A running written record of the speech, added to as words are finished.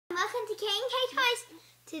welcome to K&K Toys.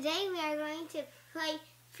 Today we are going to play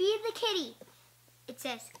Feed the Kitty. It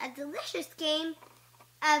says, a delicious game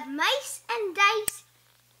of mice and dice.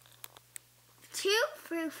 2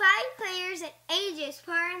 through 5 players at ages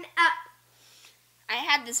 4 and up. I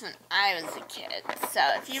had this when I was a kid, so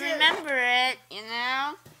if you remember it, you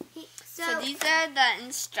know. So these are the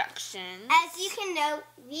instructions. As you can know,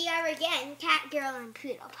 we are again Cat Girl and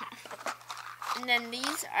Poodle Puff. And then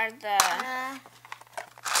these are the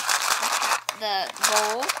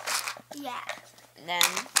bowl. Yeah. And then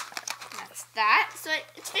that's that. So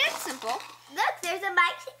it's very simple. Look, there's a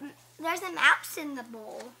mouse in the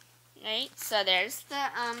bowl. Right. So there's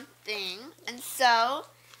the thing, and so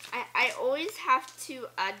I always have to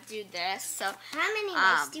do this. So how many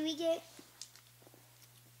mice do we get?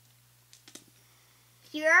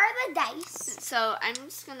 Here are the dice. So I'm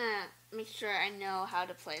just gonna make sure I know how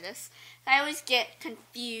to play this. I always get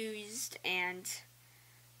confused and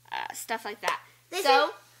stuff like that. This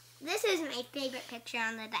is my favorite picture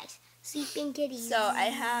on the dice. Sleeping kitties. So I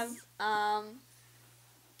have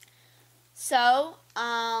so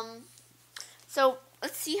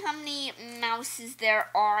let's see how many mouses there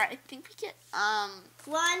are. I think we get 1,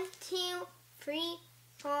 2, 3,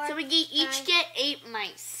 4. So we each get 8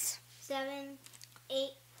 mice. 7,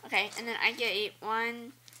 8. Okay, and then I get 8.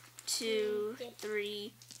 1, 2,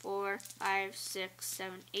 3, 4, 5, 6,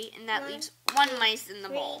 7, 8, and that leaves 1 mice in the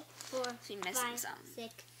bowl. 4, so you're missing 5, some.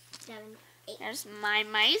 6, 7, 8. There's my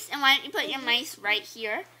mice, and why don't you put your mice right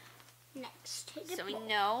here? Next to the so bowl. we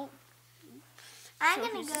know. I'm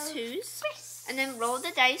gonna go who's. first. And then roll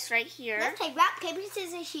the dice right here. Let's play rock, paper,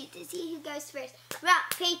 scissors, shoot to see who goes first.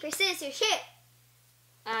 Rock, paper, scissors, shoot.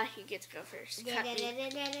 He gets to go first.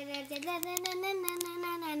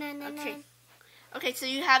 Okay, so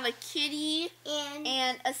you have a kitty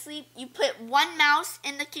and a sleep. You put 1 mouse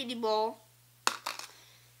in the kitty bowl.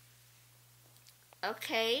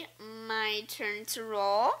 Okay, my turn to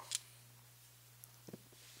roll.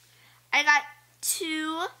 I got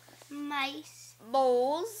 2 mice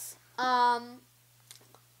bowls.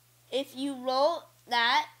 If you roll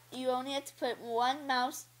that, you only have to put 1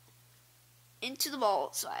 mouse into the bowl.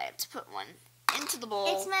 So I have to put 1 into the bowl.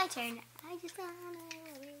 It's my turn. I just want to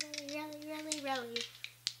really.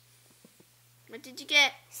 What did you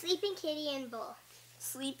get? Sleeping kitty and bowl.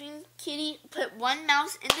 Sleeping kitty. Put 1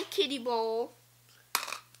 mouse in the kitty bowl.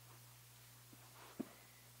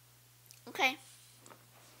 Okay.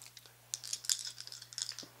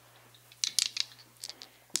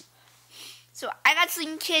 So I got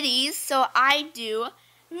sleeping kitties, so I do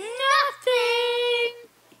nothing.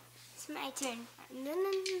 It's my turn.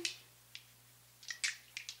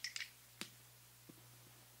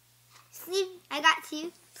 Sleep. I got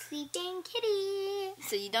 2 sleeping kitty.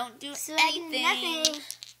 So you don't do So anything. Nothing.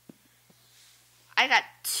 I got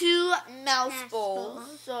 2 mouse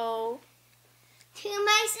bowls. So 2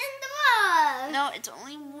 mice in the bowl. no, it's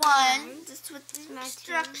only 1. Just what the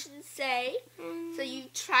instructions say. So you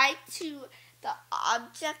try to. The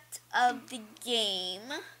object of the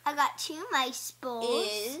game. I got 2 mice bowls.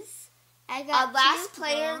 Is I got last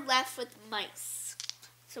player left with mice.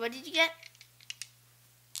 So what did you get?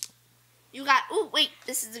 You got. Oh wait,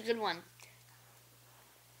 this is a good one.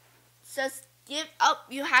 So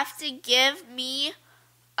you have to give me.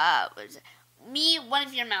 What is it? Me 1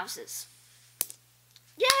 of your mouses.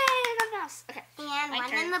 Yay! I got a mouse. Okay. And my 1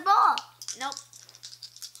 turn. in the bowl. Nope.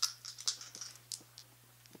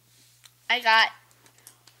 I got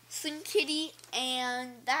Slim Kitty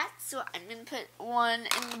and that, so I'm going to put 1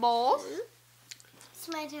 in the bowl. It's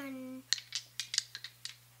my turn.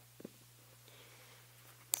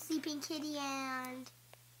 Sleeping kitty and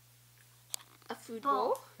a food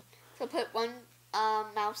bowl. So put 1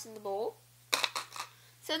 mouse in the bowl.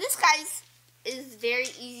 So this, guys, is very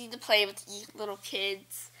easy to play with little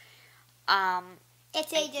kids.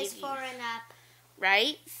 It's ages 4 and up.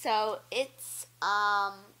 Right? So it's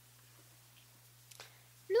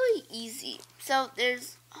really easy. So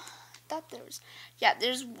there's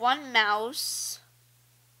there's 1 mouse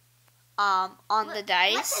on the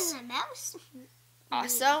dice. What's in the mouse?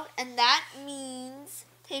 Also, and that means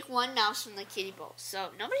take 1 mouse from the kitty bowl.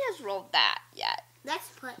 So nobody has rolled that yet. Let's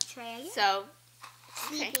put Trey. So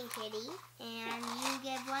Sleeping kitty, and you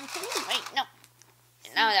give 1 to me. Wait, no.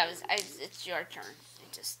 No, it's your turn. I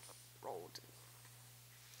just rolled.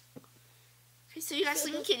 Okay, so you got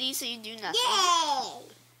sleeping kitty, so you do nothing. Yay!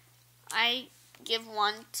 I give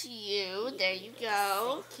 1 to you. There you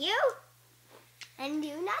go. Thank you. And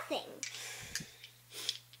do nothing.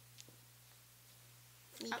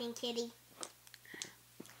 Sleeping kitty.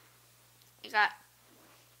 You got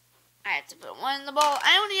I have to put one in the bowl.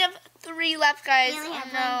 I only have 3 left, guys. We only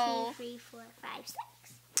have no. 1, 2, 3, 4, 5, 6.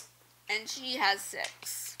 And she has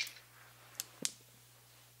 6.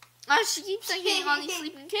 Oh, she keeps on getting all these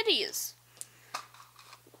sleeping kitties.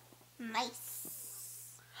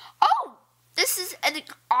 Mice. Oh, this is an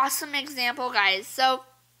awesome example, guys. So,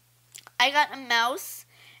 I got a mouse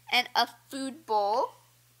and a food bowl.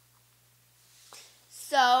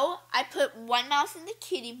 So, I put 1 mouse in the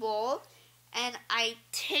kitty bowl, and I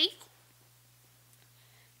take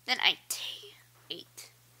 8.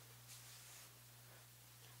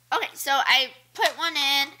 Okay, so I put one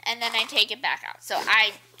in, and then I take it back out. So,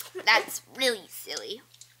 that's really silly.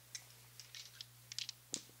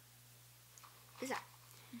 What is that?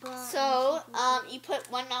 So, you put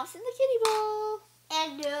 1 mouse in the kitty bowl.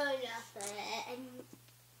 And do nothing.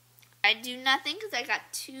 I do nothing because I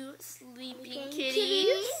got 2 sleeping kitties.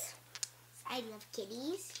 Kitties. I love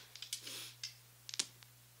kitties.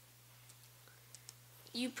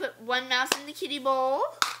 You put 1 mouse in the kitty bowl.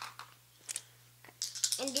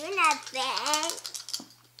 And do nothing.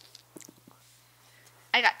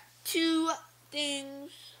 I got 2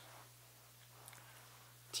 things.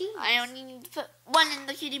 2. I only need to put 1 in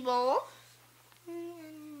the kitty bowl.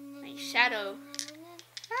 My shadow.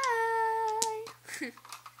 Hi.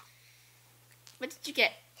 What did you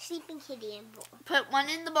get? Sleeping kitty and bowl. Put 1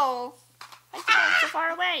 in the bowl. I think I'm so far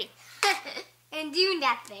away. And do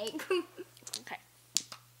nothing. Okay.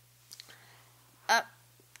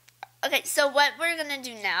 Okay, so what we're going to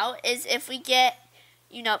do now is if we get,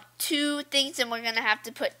 2 things, then we're going to have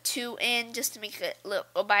to put 2 in just to make it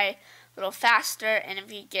go by a little faster. And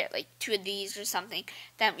if you get like 2 of these or something,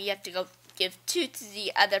 then you have to go give 2 to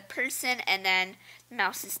the other person, and then the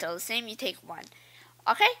mouse is still the same. You take 1.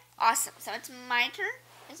 Okay, awesome. So it's my turn.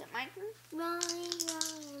 Is it my turn?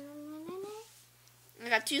 I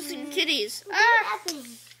got 2 sleeping kitties. Ah! 2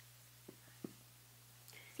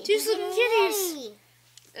 sleeping kitties.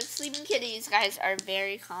 The sleeping kitties, guys, are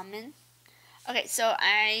very common. Okay, so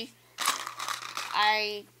I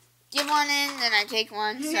give 1 in, then I take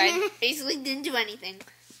 1. So I basically didn't do anything.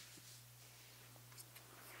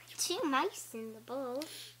 2 mice in the bowl.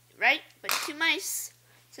 Right? But 2 mice.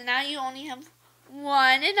 So now you only have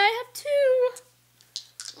 1, and I have 2.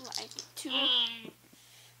 Oh, I get 2.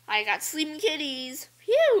 I got sleeping kitties.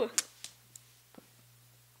 Phew.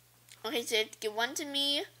 Okay, so you have to give 1 to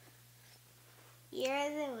me. You're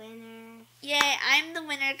the winner. Yay, I'm the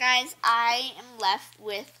winner, guys. I am left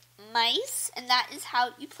with mice, and that is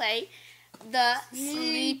how you play the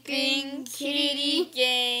Sleeping Kitty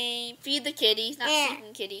game. Feed the kitties, not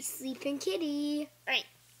sleeping kitties. Sleeping kitty. Right.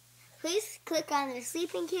 Please click on the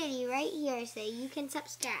sleeping kitty right here so you can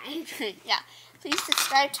subscribe. Yeah. Please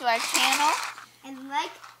subscribe to our channel. And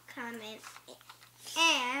like, comment,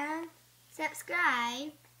 and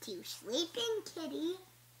subscribe to Sleeping Kitty.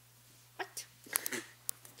 What?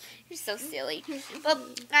 You're so silly. Well,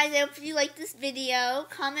 guys, I hope you like this video.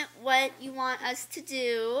 Comment what you want us to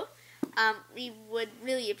do. We would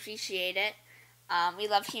really appreciate it. We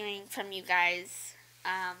love hearing from you guys.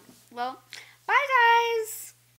 Well, bye, guys.